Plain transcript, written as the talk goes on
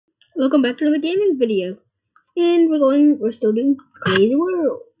Welcome back to another gaming video. And we're still doing Crazy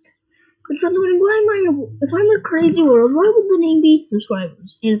Worlds. But for wondering if I'm a Crazy World, why would the name be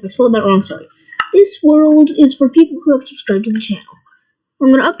subscribers? And if I spelled that wrong, sorry. This world is for people who have subscribed to the channel.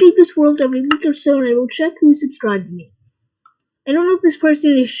 I'm going to update this world every week or so, and I will check who subscribed to me. I don't know if this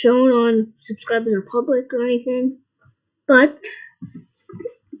person is shown on subscribers or public or anything, but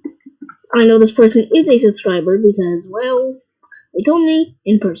I know this person is a subscriber because, well, they told me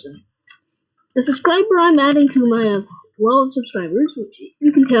in person. The subscriber I'm adding to my wall of subscribers, which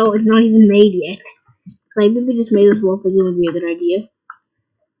you can tell is not even made yet, because I really just made this wall because it would be a good idea.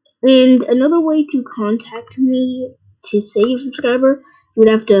 And another way to contact me to say you're a subscriber, you would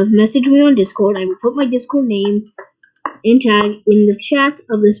have to message me on Discord. I will put my Discord name and tag in the chat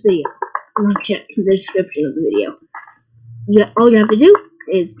of this video. Not chat, in the description of the video. All you have to do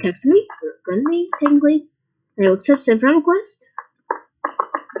is text me, or friend me, technically. I will accept said friend request.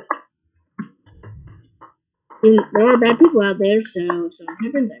 And there are bad people out there, so if something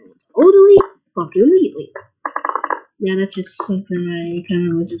happens, I will totally fuck you immediately. Yeah, that's just something I kind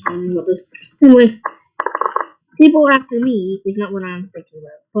of was just wondering about this. Anyway, people after me is not what I'm thinking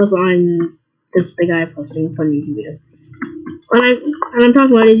about. Plus, I'm just the guy posting funny YouTube videos. What I'm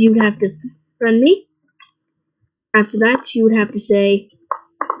talking about is you would have to friend me. After that, you would have to say,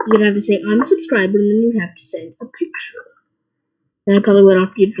 I'm a subscriber, and then you'd have to send a picture. And I probably went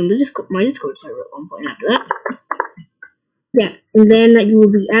off you from my Discord server at one point after that. Yeah, and then you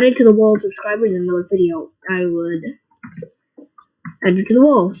will be added to the wall of subscribers in another video. I would add you to the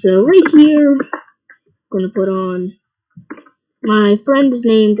wall. So right here, I'm going to put on, my friend is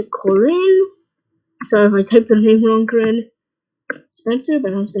named Corinne. Sorry if I typed the name wrong, Corinne. Spencer,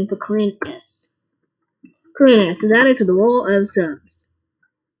 but I'm just going to put Corinne S. Corinne S is added to the wall of subs.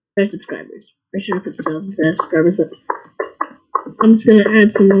 Or subscribers. I should have put subs instead of subscribers, but I'm just going to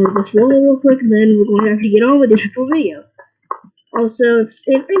add some more of this wall real quick, and then we're going to have to get on with the actual video. Also,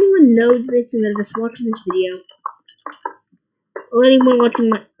 if anyone knows this and they're just watching this video, or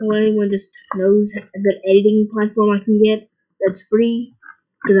anyone just knows a good editing platform I can get that's free,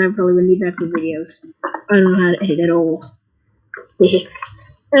 because I probably would need that for videos. I don't know how to edit at all.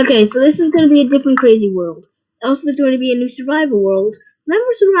 Okay, so this is going to be a different Crazy World. Also, there's going to be a new Survival World.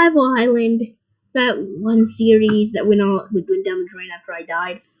 Remember Survival Island? That one series that went down the drain after I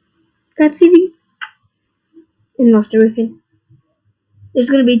died? That series? And lost everything. There's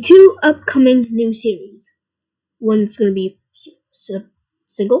going to be 2 upcoming new series. One's going to be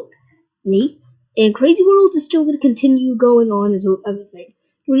single, me, and Crazy World is still going to continue going on as a thing.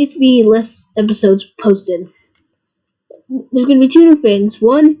 There will just be less episodes posted. There's going to be 2 new things.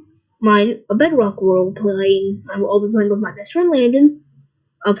 One, a Bedrock World playing. I will all be playing with my best friend Landon.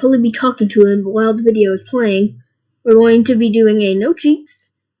 I'll probably be talking to him while the video is playing. We're going to be doing a no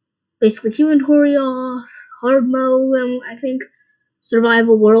cheats, basically inventory off, hard mode, I think,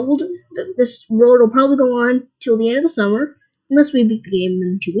 survival world. This world will probably go on till the end of the summer, unless we beat the game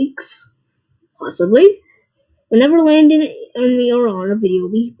in 2 weeks. Possibly. Whenever Landon and me are on, a video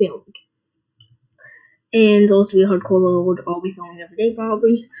will be filmed. And also be a hardcore world. I'll be filming every day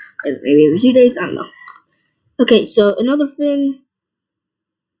probably. Maybe every 2 days, I don't know. Okay, so another thing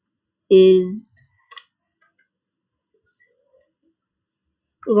is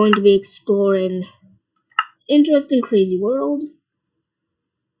we're going to be exploring interesting Crazy World.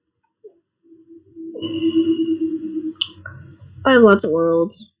 I have lots of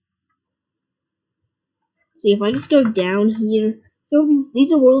worlds. See, if I just go down here, so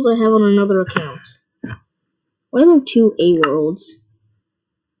these are worlds I have on another account. Why are there 2 A worlds?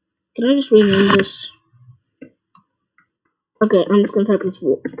 Can I just rename this? Okay, I'm just gonna type this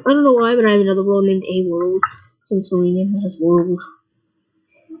world. I don't know why, but I have another world named A World. So I'm just gonna rename that as World.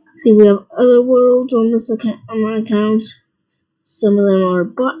 See, we have other worlds on this account, on my account. Some of them are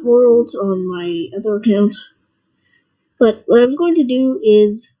bot worlds on my other account. But what I'm going to do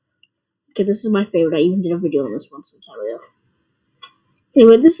is, okay, this is my favorite. I even did a video on this one some time ago.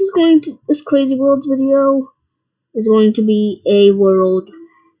 Anyway, this Crazy Worlds video is going to be a world.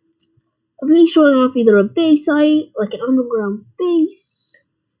 I'm really showing off either a base site, like an underground base,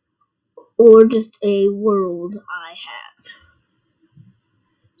 or just a world I have.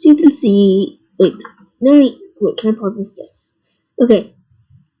 So you can see, wait, can I pause this? Yes. Okay,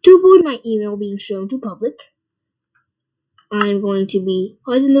 to avoid my email being shown to public, I'm going to be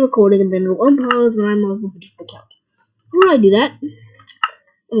pausing the recording and then it'll unpause when I'm off of a different account. Before I do that,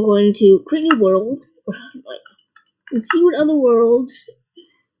 I'm going to create a new world, and see what other worlds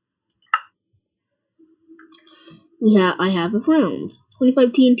I have of rounds. 25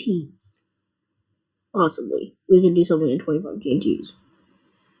 TNTs. Possibly. We can do something in 25 TNTs.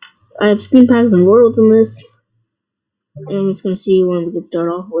 I have skin packs and worlds in this. And I'm just gonna see when we can start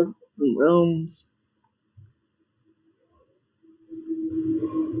off with Rome's.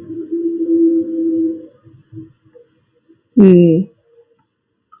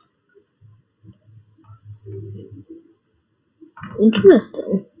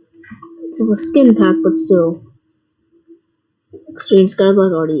 Interesting. This is a skin pack, but still. Extreme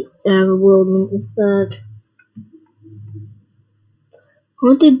Skyblock already have a world with that.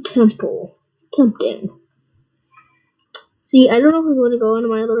 Haunted Temple. Tempting. See, I don't know if I'm going to go into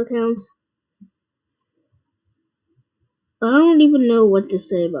my other accounts. I don't even know what to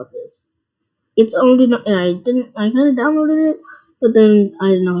say about this. It's only not. I kind of downloaded it, but then I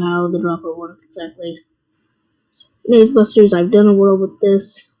didn't know how the dropper worked exactly. Maze Busters, I've done a world with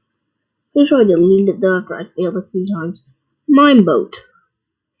this. Pretty sure I deleted it though after I failed a few times. Mine Boat.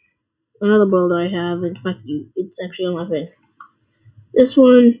 Another world I have. In fact, it's actually on my thing. This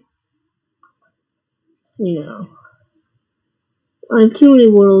one. Let's see now. I have too many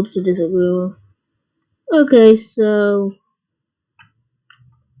worlds to disagree with. Okay, so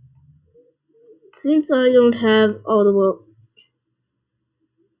since I don't have all the world,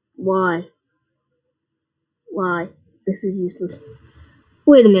 why? This is useless.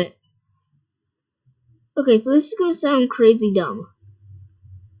 Wait a minute. Okay, so this is gonna sound crazy dumb.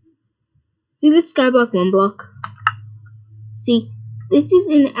 See this skyblock 1 block? See, this is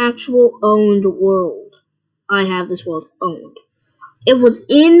an actual owned world. I have this world owned. It was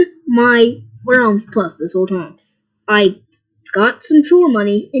in my Realms Plus this whole time. I got some chore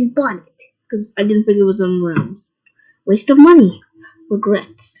money and bought it because I didn't think it was on Realms. Waste of money.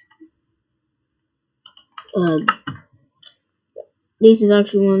 Regrets. This is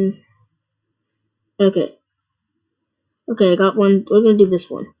actually one. Okay. Okay, I got one. We're gonna do this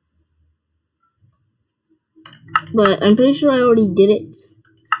one. But I'm pretty sure I already did it.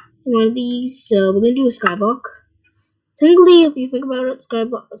 One of these, so we're gonna do a skyblock. Technically, if you think about it,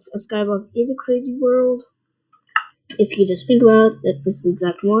 a skyblock is a crazy world. If you just think about it, this is the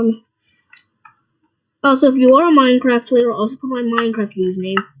exact one. Also, if you are a Minecraft player, also put my Minecraft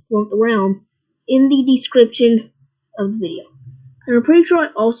username, along with the realm, in the description of the video. And I'm pretty sure I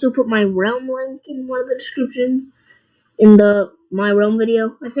also put my realm link in one of the descriptions in the my realm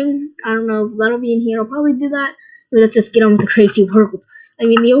video. I don't know, that'll be in here. I'll probably do that. But let's just get on with the crazy world. I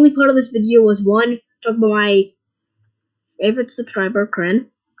mean, the only part of this video was one, talk about my favorite subscriber, Cray.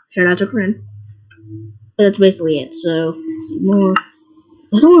 Shout out to Cray. But that's basically it. So, more.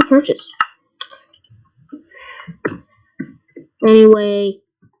 I don't want to purchase. Anyway,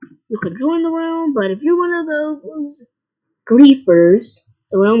 you could join the realm, but if you're one of those griefers,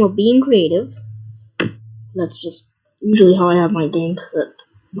 the realm of being creative, that's just usually how I have my game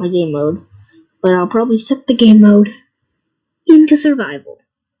mode. But I'll probably set the game mode into survival.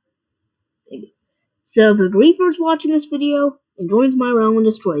 Maybe. So if a griefer's watching this video and joins my realm and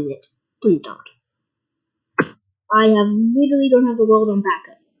destroys it, please don't. I literally don't have the world on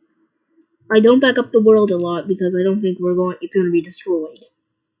backup. I don't back up the world a lot because I don't think it's gonna be destroyed.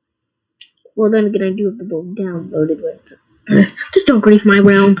 Well, then again, I do have the world downloaded, but just don't grief my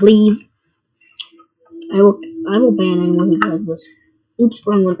realm, please. I will ban anyone who does this. Oops,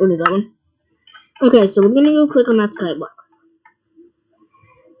 wrong one. Only that one. Okay, so we're gonna go click on that skyblock.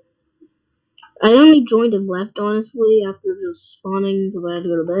 I only joined and left, honestly, after just spawning because I had to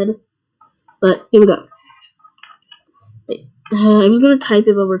go to bed. But here we go. Wait, I'm just gonna type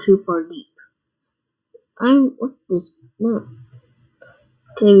it over too far deep. What this? No.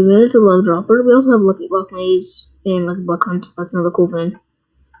 Okay, we made it to Love Dropper. We also have Lucky Block Maze and Lucky Block Hunt. That's another cool thing.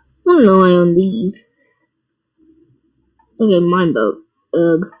 I don't know I own these. Okay, Mine Boat.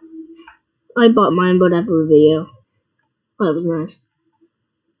 Ugh. I bought Mine Boat after a video. Oh, that was nice.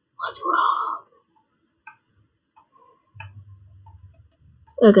 What's wrong?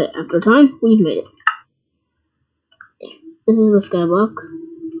 Okay, after time, we've made it. This is the skyblock.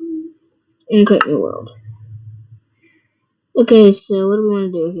 And create new world. Okay, so what do we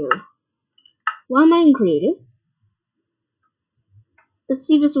want to do here? Why am I in creative? Let's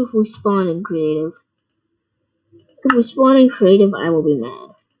see this if we spawn in creative. If we spawn in creative, I will be mad.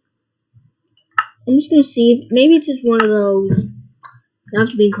 I'm just gonna see. Maybe it's just one of those. You have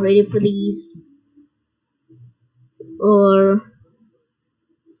to be creative for these. Or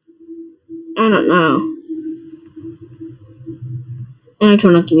I don't know. And I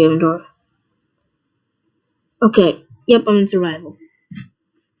turn off the inventory. Okay. Yep, I'm in survival.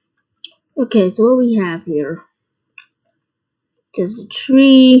 Okay, so what we have here. Just a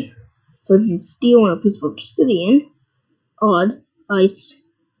tree. Certain steel and a piece of obsidian. Odd. Ice.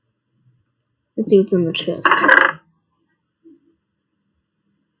 Let's see what's in the chest.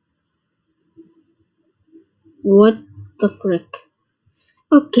 What the frick?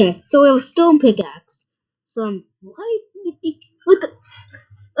 Okay, so we have a stone pickaxe. Some what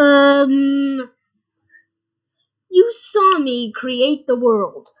the you saw me create the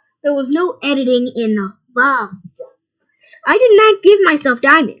world. There was no editing involved. I did not give myself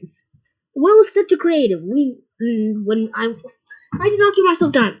diamonds. The world was set to creative. I did not give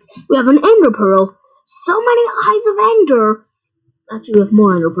myself diamonds. We have an ender pearl. So many eyes of ender. Actually, we have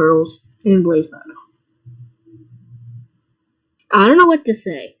more ender pearls and blaze powder. I don't know what to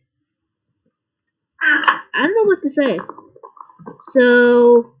say. I don't know what to say.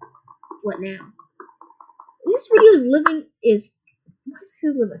 So, what now? This video is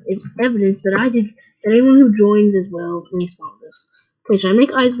evidence that that anyone who joins as well respawn this. Okay, should I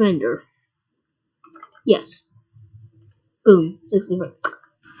make eyes of ender? Yes. Boom. 65.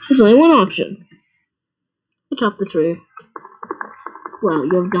 There's only one option. Chop the tree. Well,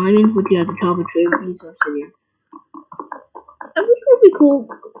 you have diamonds, but you have to chop a tree with a piece of obsidian. I think it would be cool,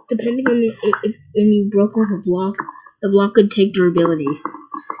 depending on if when you broke off a block, the block could take durability.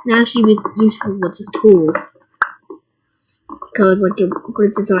 And actually be useful as a tool. Because, like, for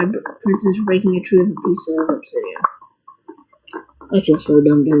instance, breaking a tree with a piece of obsidian. I feel so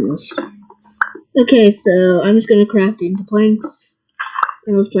dumb doing this. Okay, so I'm just gonna craft into planks.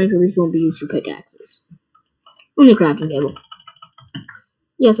 And those planks at least won't be used for pickaxes. Only a crafting table.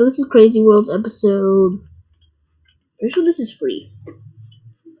 Yeah, so this is Crazy World's episode. Pretty sure this is free.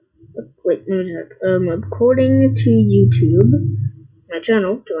 Wait, let me check. According to YouTube, my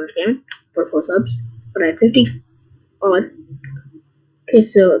channel, 200 Gaming, 44 subs, but I have 50 odd. Okay,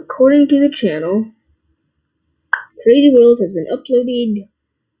 so according to the channel, Crazy World has been uploaded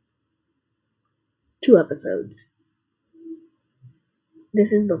 2 episodes.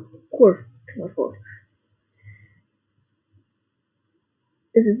 This is the fourth.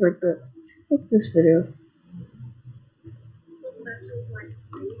 This is like the. What's this video?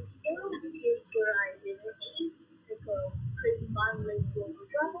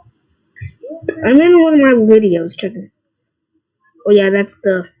 I'm in one of my videos checking. Oh yeah, that's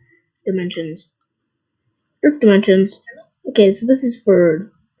the dimensions. That's dimensions. Okay, so this is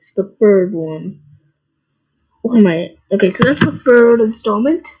third. It's the third one. What am I? Okay, so that's the third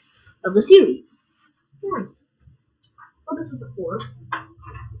installment of the series. Nice. Oh, this was the fourth.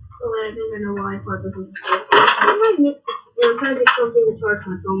 Oh, I don't even know why I thought this was the fourth. I'm trying to get something to charge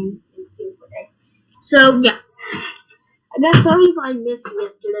my phone in today. So yeah. Again, sorry if I missed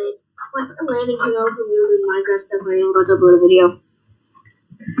yesterday. When Landon came out from doing Minecraft stuff, I didn't got to upload a video.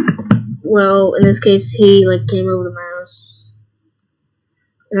 Well, in this case, he came over to my house,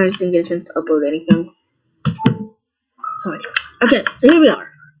 and I just didn't get a chance to upload anything. Sorry. Okay, so here we are.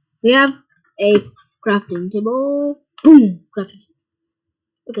 We have a crafting table. Boom, crafting.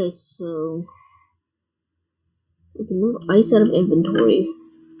 Okay, so we can move ice out of inventory,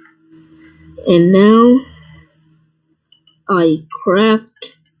 and now I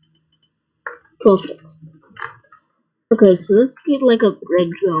craft 12 sticks. Okay, so let's get like a red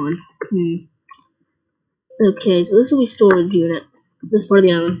going. Okay, so this will be storage unit. This part of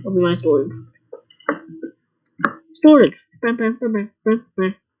the island will be my storage. Storage. It's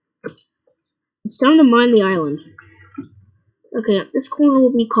time to mine the island. Okay, this corner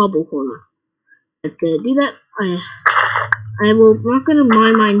will be cobble corner. To do that, I'm not gonna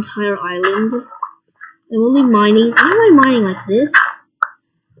mine my entire island. I'm only mining. Why am I mining like this?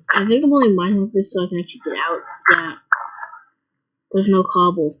 I think I'm only mining like this so I can actually get out. Yeah. There's no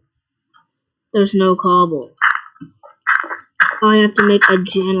cobble. There's no cobble. I have to make a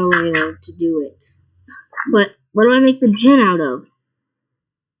generator to do it. But what do I make the gen out of?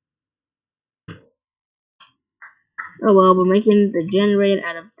 Oh well, we're making the generator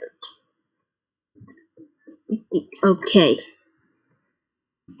out of dirt. Okay.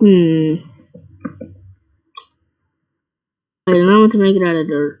 I don't know what to make it out of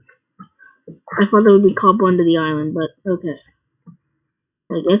dirt. I thought there would be cobble under the island, but okay.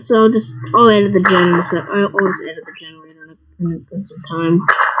 I guess I'll just edit the generator. I'll just edit the generator in some time.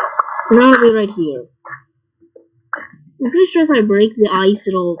 Now it'll be right here. I'm pretty sure if I break the ice,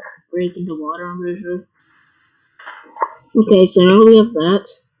 it'll break into water. I'm pretty sure. Okay, so now we have that.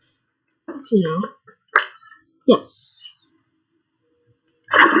 So yes,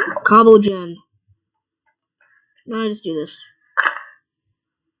 cobble gen. Now I just do this.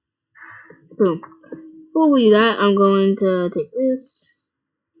 Boom. Before we do that, I'm going to take this.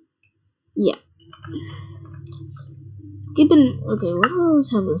 Yeah. Okay, what do I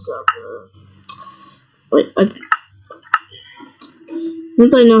always have this up? Wait,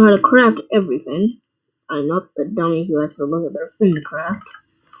 since I know how to craft everything, I'm not the dummy who has to look at their thing to craft.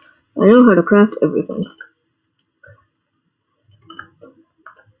 I know how to craft everything.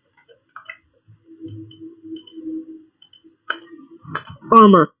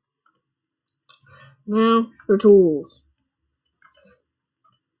 armor. Now for tools.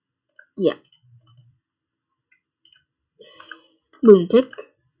 Yeah. Boom pick.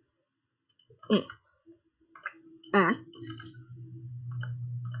 Axe.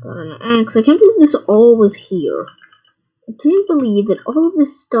 Got an axe. I can't believe this all was here. I can't believe that all of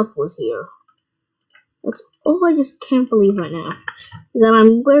this stuff was here. That's all I just can't believe right now. Is that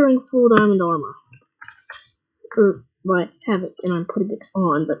I'm wearing full diamond armor. Or, well, I have it and I'm putting it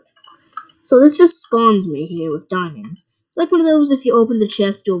on, but... So this just spawns me here with diamonds. It's like one of those, if you open the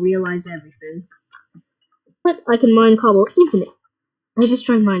chest, you'll realize everything. But I can mine cobble infinite. I just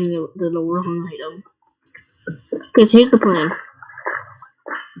tried mining the wrong item. Okay, so here's the plan.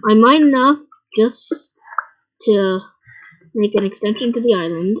 I mine enough just to make an extension to the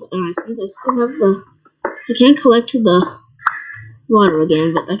island, and since I still have the... I can't collect the water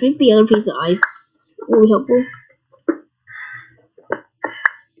again, but I think the other piece of ice will be helpful.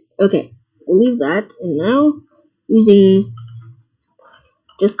 Okay, we'll leave that, and now, using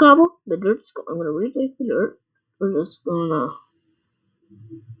just cobble, the dirt's I'm gonna replace the dirt. We're just gonna...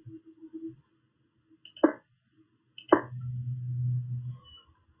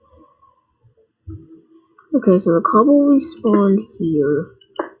 Okay, so the cobble respawned here.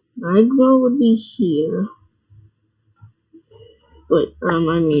 Magma would be here. Wait, here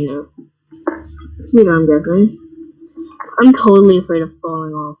I'm guessing. I'm totally afraid of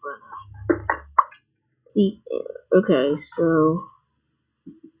falling off right now. See, okay, so...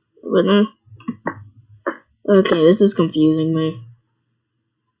 But now... Okay, this is confusing me.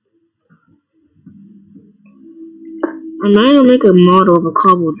 I'm trying to make a model of a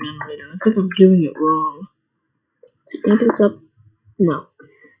cobble generator. I think I'm doing it wrong. See, think it's up? No.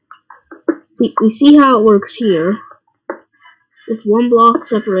 See, we see how it works here. With one block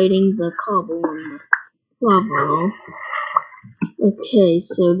separating the cobble and the lava and all. Okay,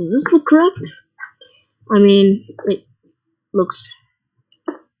 so does this look correct? I mean, it looks...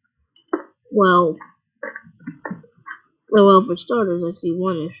 Well, for starters, I see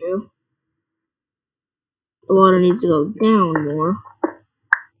one issue. The water needs to go down more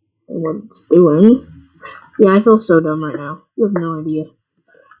than what it's doing. Yeah, I feel so dumb right now. You have no idea.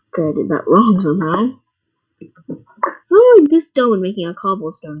 Okay, I did that wrong somehow. How am I this dumb in making a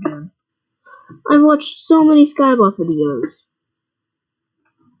cobblestone gen? I've watched so many skyblock videos.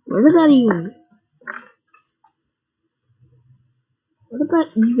 Where did that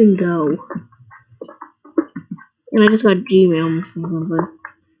even go? And I just got Gmail from something.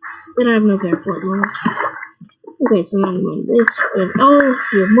 But I have no care for it anymore. Okay, so now I'm doing this. And oh,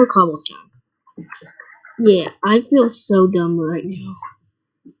 we have more cobblestone. Yeah, I feel so dumb right now.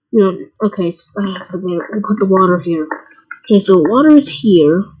 You know, okay, so, okay, we'll put the water here. Okay, so water is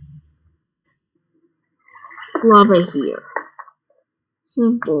here. Lava here.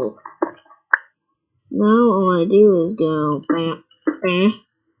 Simple. Now all I do is go bam, bam,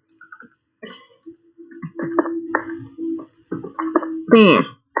 bam.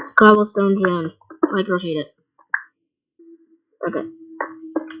 Cobblestone gen. I rotate it. Okay.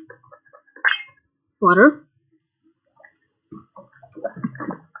 Water.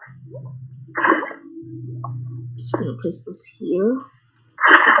 Just gonna place this here.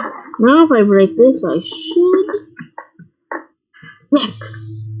 Now if I break this, I should...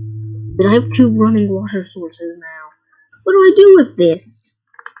 Yes! But I have 2 running water sources now. What do I do with this?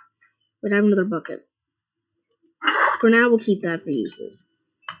 But I have another bucket. For now, we'll keep that for uses.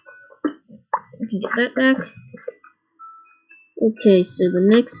 I can get that back. Okay, so the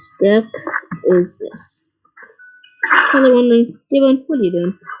next step is this. Another wondering, Devon, what are you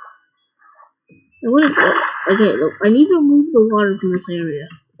doing? Okay, look, I need to remove the water from this area.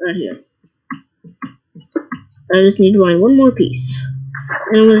 Right here. I just need to find one more piece.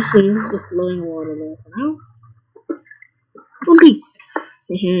 And I'm gonna save the flowing water there for now. One piece.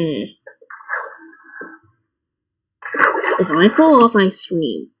 If I fall off, I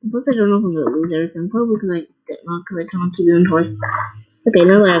scream. Plus, I don't know if I'm gonna lose everything. Probably because I can't keep inventory. Okay,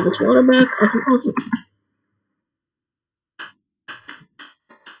 now that I have this water back, I can also...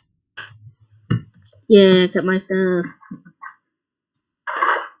 Yeah, cut my stuff.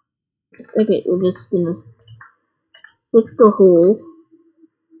 Okay, we're just gonna fix the hole.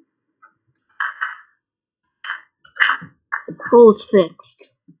 Hole's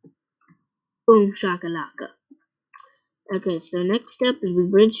fixed. Boom shakalaka. Okay, so next step is we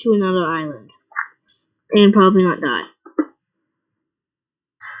bridge to another island. And probably not die.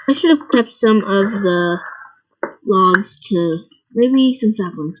 I should have kept some of the logs to maybe some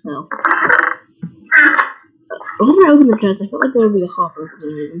saplings fell. Whenever I open the chest, I felt like there would be a hopper for some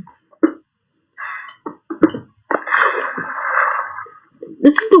reason.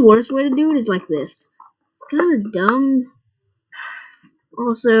 This is the worst way to do it, is like this. It's kind of dumb.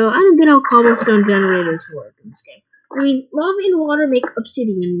 Also, I don't get how cobblestone generators work in this game. I mean, lava and water make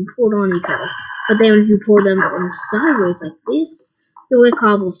obsidian poured on each other. But then if you pour them on sideways like this, you'll get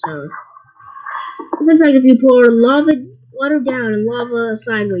cobblestone. In fact, if you pour water down and lava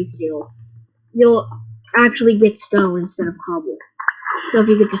sideways still, you'll actually get stone instead of cobble. So if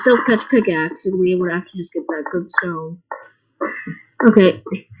you get your self-touch pickaxe, you'll be able to actually just get that good stone. Okay.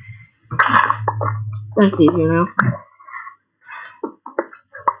 That's easier now.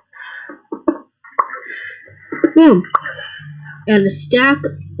 Boom. And the stack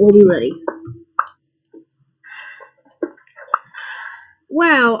will be ready.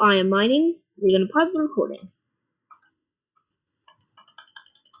 While I am mining, we're going to pause the recording.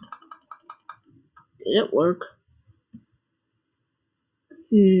 Did it work?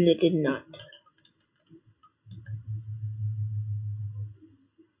 It did not.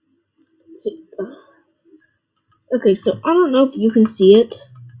 Okay, so I don't know if you can see it,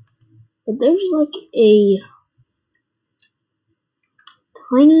 but there's like a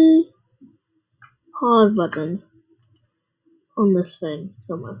tiny pause button on this thing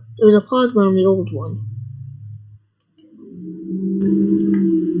somewhere. There was a pause button on the old one.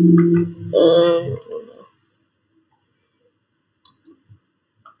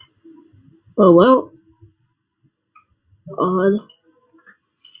 Oh well. Odd.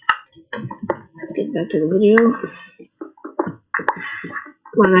 Let's get back to the video.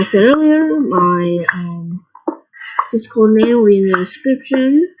 Like I said earlier, my Discord name will be in the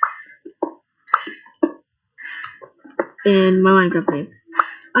description. And my Minecraft name.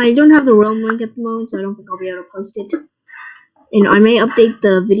 I don't have the Realm link at the moment, so I don't think I'll be able to post it. And I may update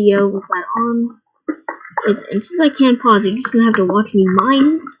the video with that on. And since I can't pause, you're just gonna have to watch me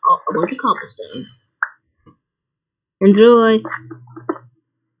mine a bunch of cobblestone. Enjoy!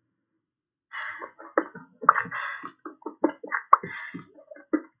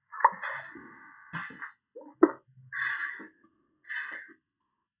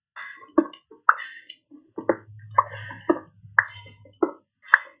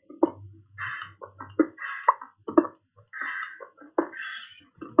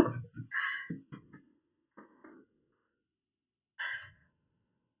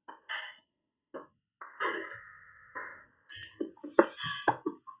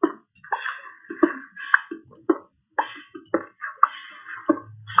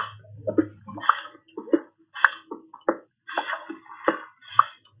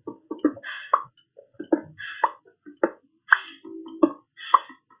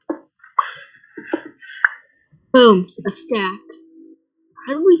 Boom, a stack.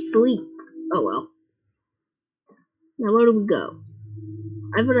 How do we sleep? Oh well. Now where do we go?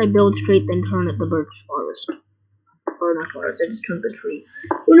 I thought I build straight, then turn at the birch forest. Or not forest, I just turned the tree.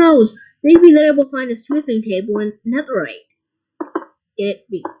 Who knows? Maybe there we'll find a smithing table and netherite. Get it?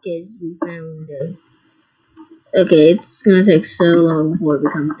 Because we found okay, it's gonna take so long before it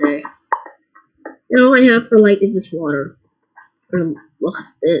becomes day. And all I have for light is this water. Well,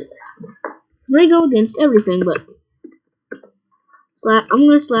 it may go against everything, but I'm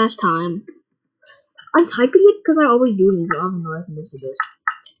gonna slash time. I'm typing it because I always do it in Java, and I can just do this.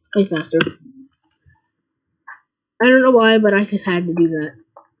 Way faster. I don't know why, but I just had to do that.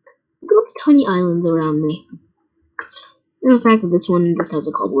 Look at the tiny islands around me. And the fact that this one just has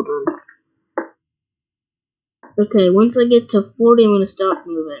a cobblestone. Okay, once I get to 40, I'm gonna stop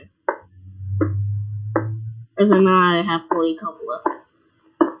moving. As I'm not, I have 40 cobble left.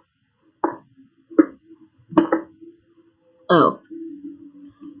 Oh.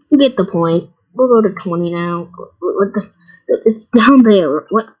 You get the point. We'll go to 20 now. It's down there.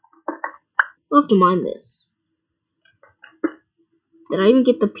 What? We'll have to mine this. Did I even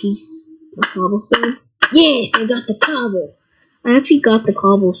get the piece of cobblestone? Yes, I got the cobble. I actually got the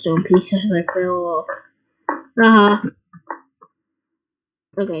cobblestone piece as I fell off. Haha.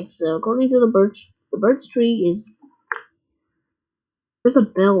 Okay, so according to the birch tree is... There's a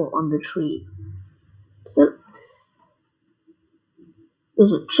bell on the tree. So,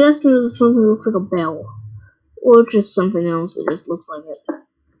 there's a chest and there's something that looks like a bell. Or just something else that just looks like it.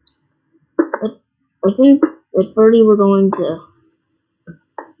 But I think at 30 we're going to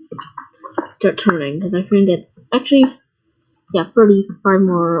start turning, because I think that actually, yeah, 35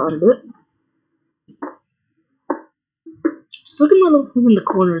 more ought to do it. Just look at my little in the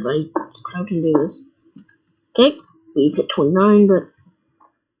corners. I crouch and do this. Okay, we hit 29, but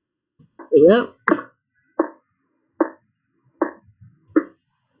there we go.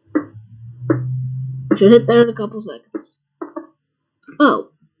 Should hit there in a couple seconds. Oh,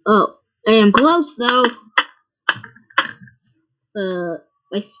 I am close though.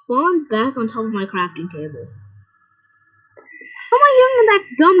 I spawned back on top of my crafting table. How am I hearing that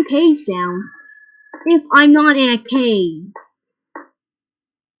dumb cave sound if I'm not in a cave?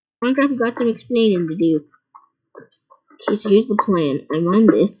 Minecraft got some explaining to do. Okay, so here's the plan. I mine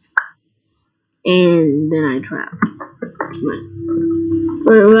this, and then I trap. Nice.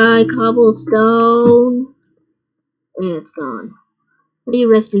 Alright, cobblestone. And it's gone. May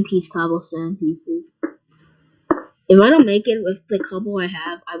rest in peace, cobblestone pieces. If I don't make it with the cobble I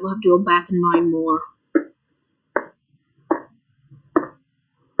have, I will have to go back and mine more.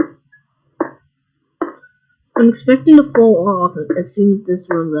 I'm expecting to fall off as soon as this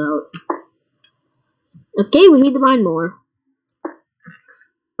runs out. Okay, we need to mine more.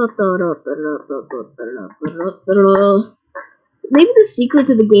 Maybe the secret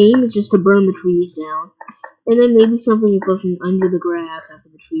to the game is just to burn the trees down. And then maybe something is lurking under the grass after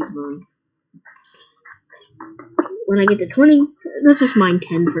the trees burn. When I get to 20, let's just mine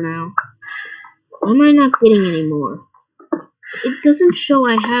 10 for now. Why am I not getting any more? It doesn't show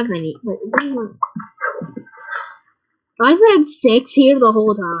I have any. But I've had 6 here the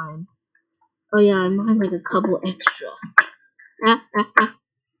whole time. Oh yeah, I might have like a couple extra.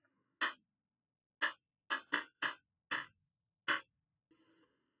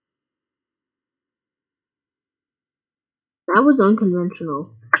 That was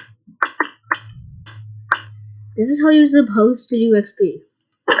unconventional. This is how you're supposed to do XP.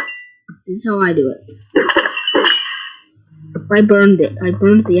 This is how I do it. I burned it. I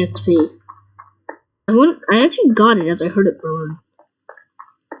burned the XP. I actually got it as I heard it burn.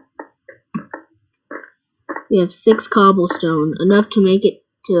 We have 6 cobblestone, enough to make it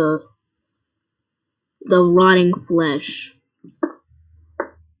to the rotting flesh.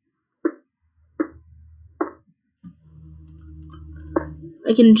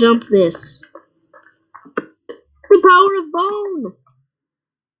 I can jump this. The power of bone!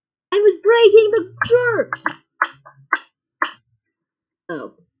 I was breaking the jerks!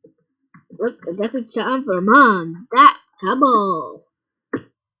 Oh. Look, I guess it's time for Mom. That cobble.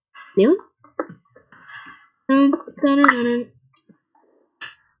 Really? What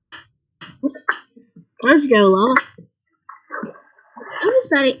the? Where'd you go, lava? How does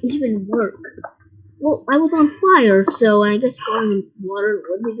that even work? Well, I was on fire, so I guess going in water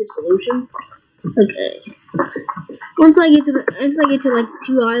would be the solution. Okay. Once I get to like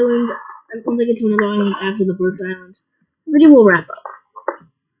 2 islands, once I get to another island after the first island, the video will wrap up.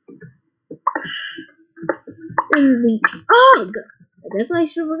 And the ugh! I guess I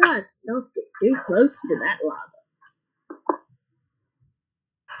should have forgot. Don't get too close to that lava.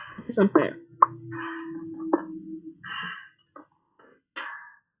 It's unfair.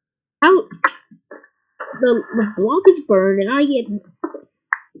 Out! The block is burned, and I get.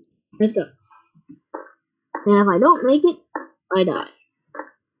 Let's go. And if I don't make it, I die.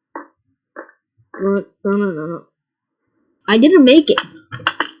 No. I didn't make it.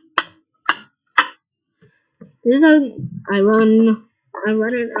 This is how I run. I'm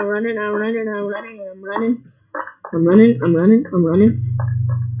running.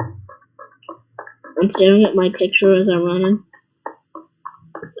 I'm staring at my picture as I'm running.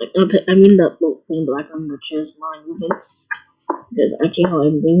 I mean the thing in the background that shows my movements. That's actually how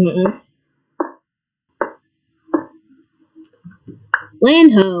I'm doing it now.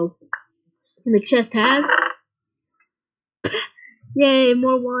 Land hoe. And the chest has. Yay,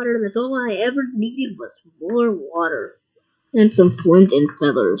 more water. That's all I ever needed was more water. And some flint and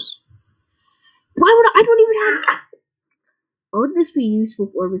feathers. Why would I don't even have. What would this be useful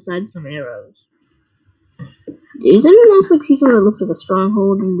for besides some arrows? Does anyone else see something that looks like a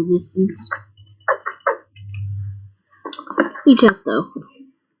stronghold in the distance? Be chest though.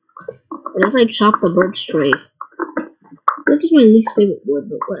 And as I chop the birch tree. Birch is my least favorite wood,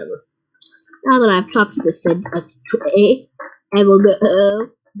 but whatever. Now that I've chopped the said tray, I will go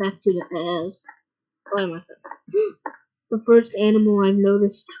back to the house. Why am I saying? The first animal I've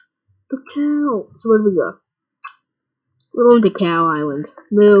noticed. The cow. So where do we go? We're going to Cow Island.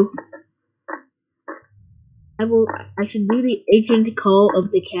 Moo. I should do the ancient call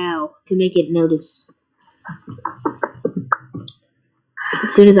of the cow to make it notice.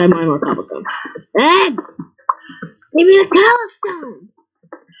 As soon as I mine more cobblestone. Ed! Give me the cobblestone!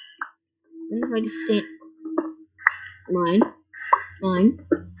 And if I just stand. Mine.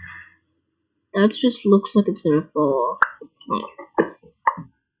 That just looks like it's gonna fall. Oh.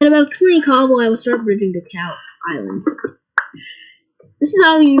 At about 20 cobble, I will start bridging to Cow Island. This is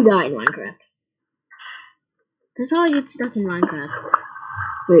how you die in Minecraft. That's how I get stuck in Minecraft.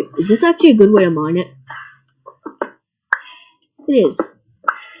 Wait, is this actually a good way to mine it? It is.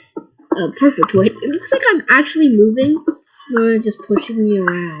 A perfect way. It looks like I'm actually moving, No, it's just pushing me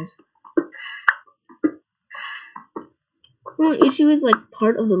around. Well, issue is like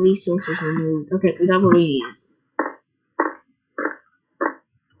part of the resources removed. Okay, we got what we need.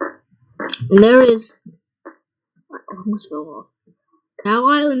 And there is. I almost fell off. Cow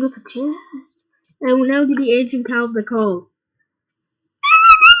Island with a chest. And now to the ancient cow of the cove.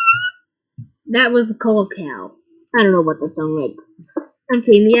 That was the call cow. I don't know what that sounded like.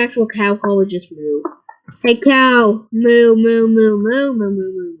 Okay, the actual cow call was just moo. Hey cow! Moo, moo, moo, moo, moo, moo,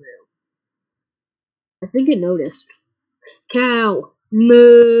 moo, moo. I think it noticed. Cow!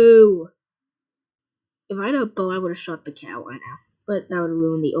 Moo! If I had a bow, I would have shot the cow right now. But that would have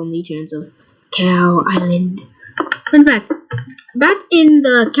ruined the only chance of Cow Island. Fun fact. Back in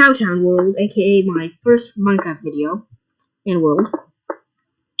the Cowtown world, aka my first Minecraft video and world.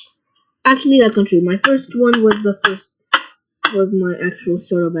 Actually, that's not true. My first one was my actual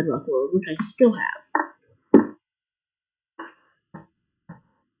Soto Bedrock world, which I still have.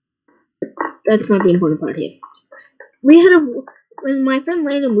 That's not the important part here. When my friend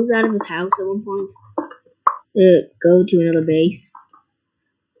Landon moved out of his house at one point to go to another base,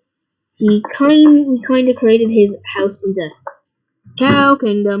 he kind of created his house into Cow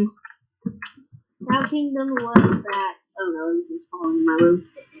Kingdom. Cow Kingdom was that. Oh no, he's falling in my room.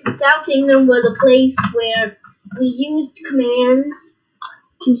 Cow Kingdom was a place where we used commands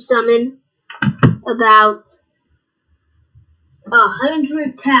to summon about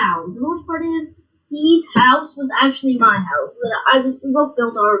 100 cows. The most part is, his house was actually my house. We both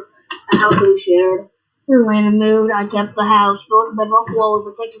built a house that we shared. Then Landon moved, I kept the house, built a bedrock wall to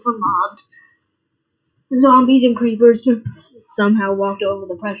protect it from mobs. Zombies and creepers somehow walked over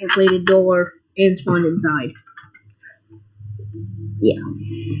the pressure-plated door and spawned inside. Yeah,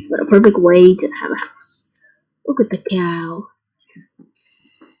 but a perfect way to have a house. Look at the cow.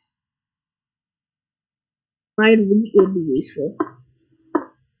 Fried wheat would be useful.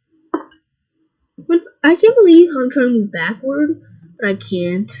 I can't believe I'm trying to move backward, but I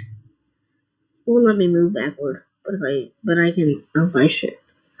can't. It won't let me move backward, but I can. If I should.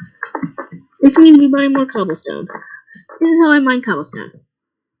 This means we buy more cobblestone. This is how I mine cobblestone.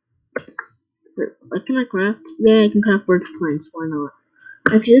 What can I craft? Yeah, I can craft birch planks. Why not?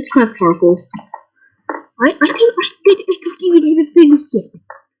 Actually, let's craft charcoal. I didn't even finish yet.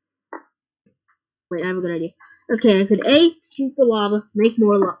 Wait, I have a good idea. Okay, I could scoop the lava, make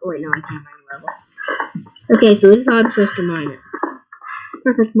more lava. Wait, no, I can't mine lava. Okay, so this is how I'm supposed to mine it.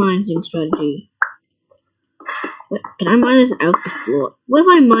 Perfect mining strategy. Wait, can I mine this out the floor? What if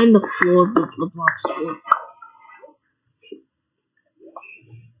I mine the floor of the blocks floor?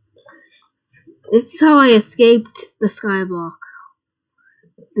 This is how I escaped the skyblock.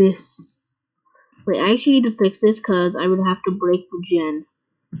 This. Wait, I actually need to fix this because I would have to break the gen.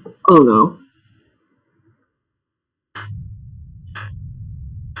 Oh no.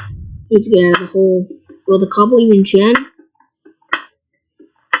 Need to get out of the hole. Will the cobble even gen?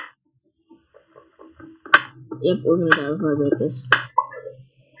 Yep, we're gonna die before I break this.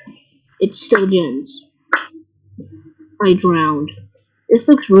 It still gens. I drowned. This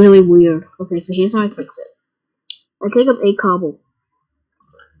looks really weird. Okay, so here's how I fix it. I take up 8 cobble.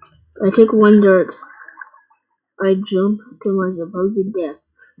 I take 1 dirt. I jump to my supposed death.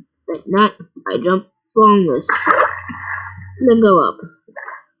 At night, I jump longless. Then go up.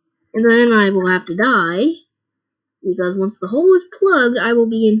 And then I will have to die. Because once the hole is plugged, I will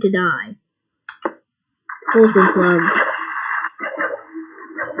begin to die. Hole's been plugged.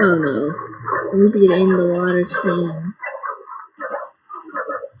 Oh no. I need to get in the water stream.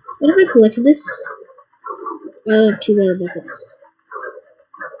 What if I collected this? I have 2 water buckets.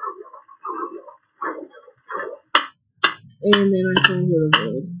 And then I fall into the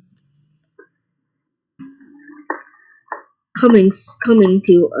void. Coming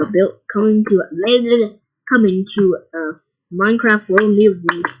to a Minecraft world near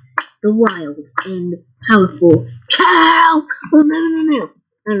you, the wild and powerful cow. Oh, no.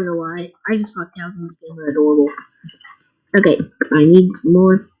 I don't know why. I just thought cows in this game are adorable. Okay, I need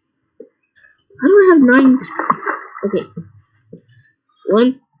more. I don't have 9. Okay. What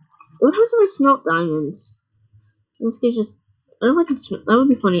happens if I smelt diamonds? In this case, just I don't know if I can smelt. That would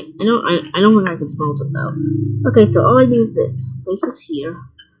be funny. I don't think I can smelt it though. Okay, so all I do is this. Place this here.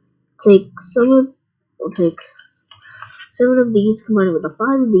 I'll take 7 of these, combine it with the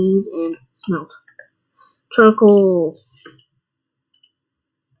 5 of these, and smelt. Charcoal.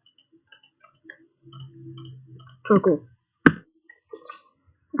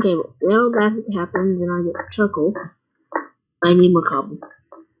 Okay, well, now that happens and I get charcoal, I need more cobble.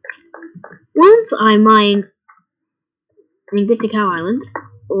 Once I mine and get to Cow Island,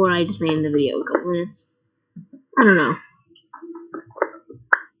 or I just made in the video in a couple minutes, I don't know.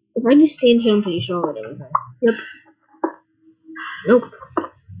 If I just stand here, I'm pretty sure I'll get everything. Yep. Nope.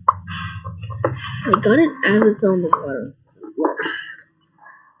 I got it as it fell in the water.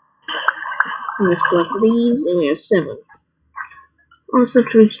 Let's collect these, and we have 7. Also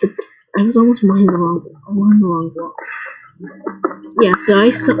to reach the. I was almost mining the wrong block. Yeah, so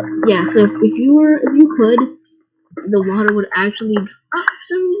so if you could, the water would actually. For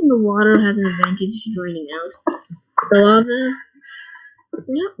some reason, the water has an advantage to draining out. The lava.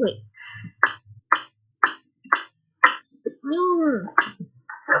 No, wait. No.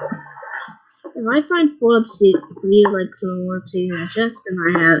 If I find 4 obsidian, like some more obsidian in my chest, and I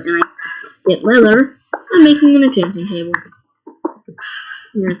get leather, I'm making an enchanting table.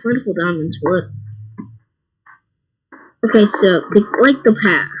 Yeah, vertical diamonds for it. Okay, so like the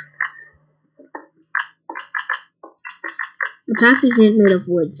path. The path isn't made of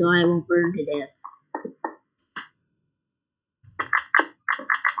wood, so I won't burn to death.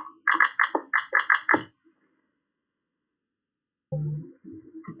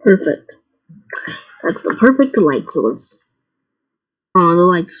 Perfect. That's the perfect light source. Oh, the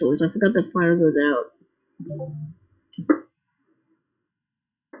light source. I forgot the fire goes out.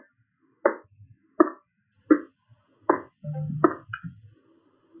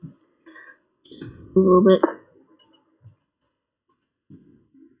 A little bit.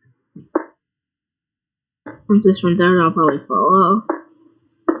 Once this runs out, I'll probably fall off.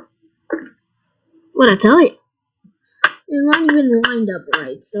 What'd I tell you? It wasn't even lined up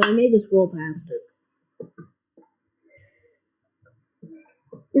right, so I made this roll past it.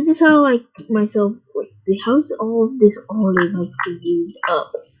 This is how I keep myself. Wait, how's all of this already like used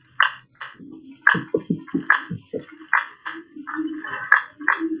up?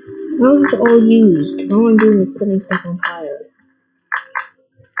 How is it all used? All I'm doing is setting stuff on fire.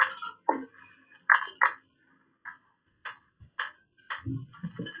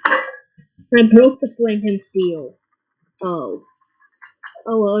 I broke the flame and steel. Oh.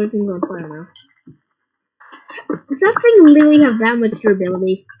 Oh well, everything's on fire now. Does that thing literally have that much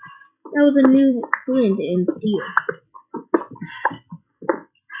durability? That was a new flint and steel.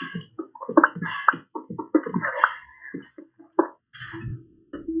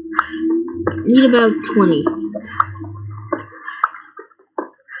 I need about 20.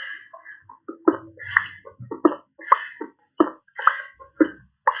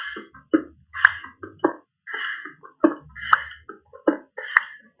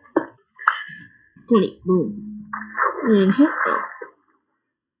 Boom. And hit that.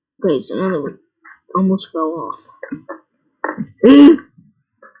 Okay, so another one. Almost fell off.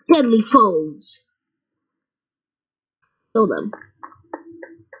 Deadly foes. Kill them.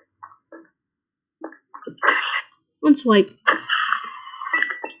 One swipe.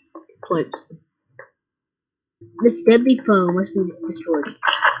 Swiped. This deadly foe must be destroyed.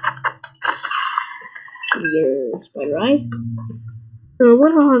 Yeah, spider eye. So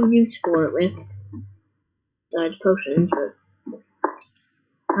what I'll have use for it with? Besides potions, but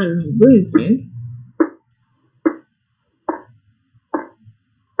I don't know, runes then.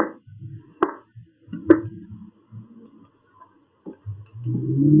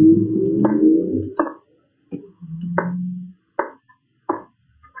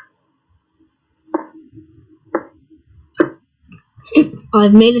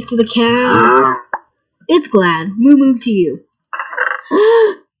 I've made it to the cow. It's glad. Moo to you.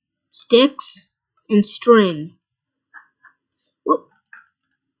 Sticks and string. Whoop.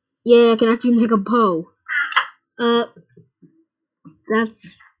 Yeah, I can actually make a bow.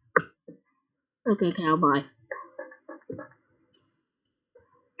 That's okay. Cow, bye.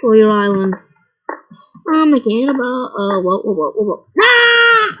 To your island. I'm making a bow. Whoa.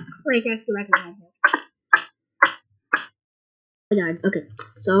 Ah! Wait, I feel like I have that. I died. Okay,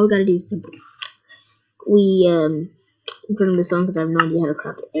 so all we gotta do is simple. I'm turning this on because I have no idea how to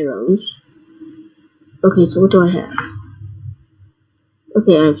craft arrows. Okay, so what do I have?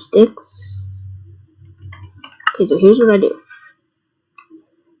 Okay, I have sticks. Okay, so here's what I do.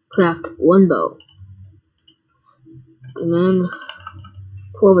 Craft 1 bow. And then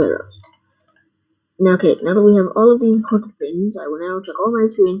 12 arrows. Now, okay, now that we have all of these important things, I will now check all my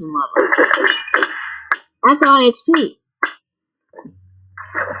experience in lava. That's all XP.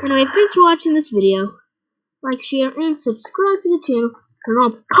 Anyway, thanks for watching this video. Like, share, and subscribe to the channel. Turn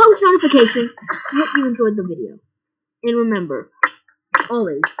on post notifications. I hope you enjoyed the video. And remember,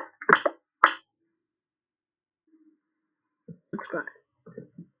 always subscribe.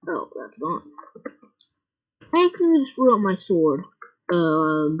 Oh, that's gone. I accidentally just threw out my sword.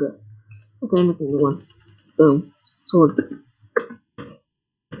 Good. Okay, I'm making a new one. Boom. Sword.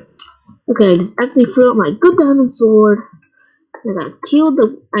 Okay, I just actually threw out my good diamond sword. I gotta kill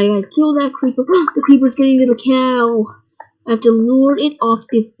that creeper. The creeper's getting to the cow. I have to lure it off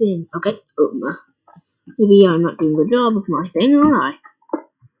the thing. Okay. Maybe I'm not doing a good job of my thing, alright.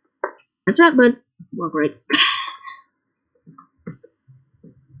 That's right, bud. Walk right.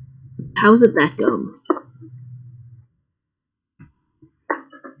 How's it that going?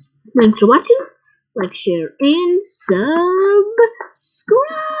 Thanks for watching. Like, share, and subscribe.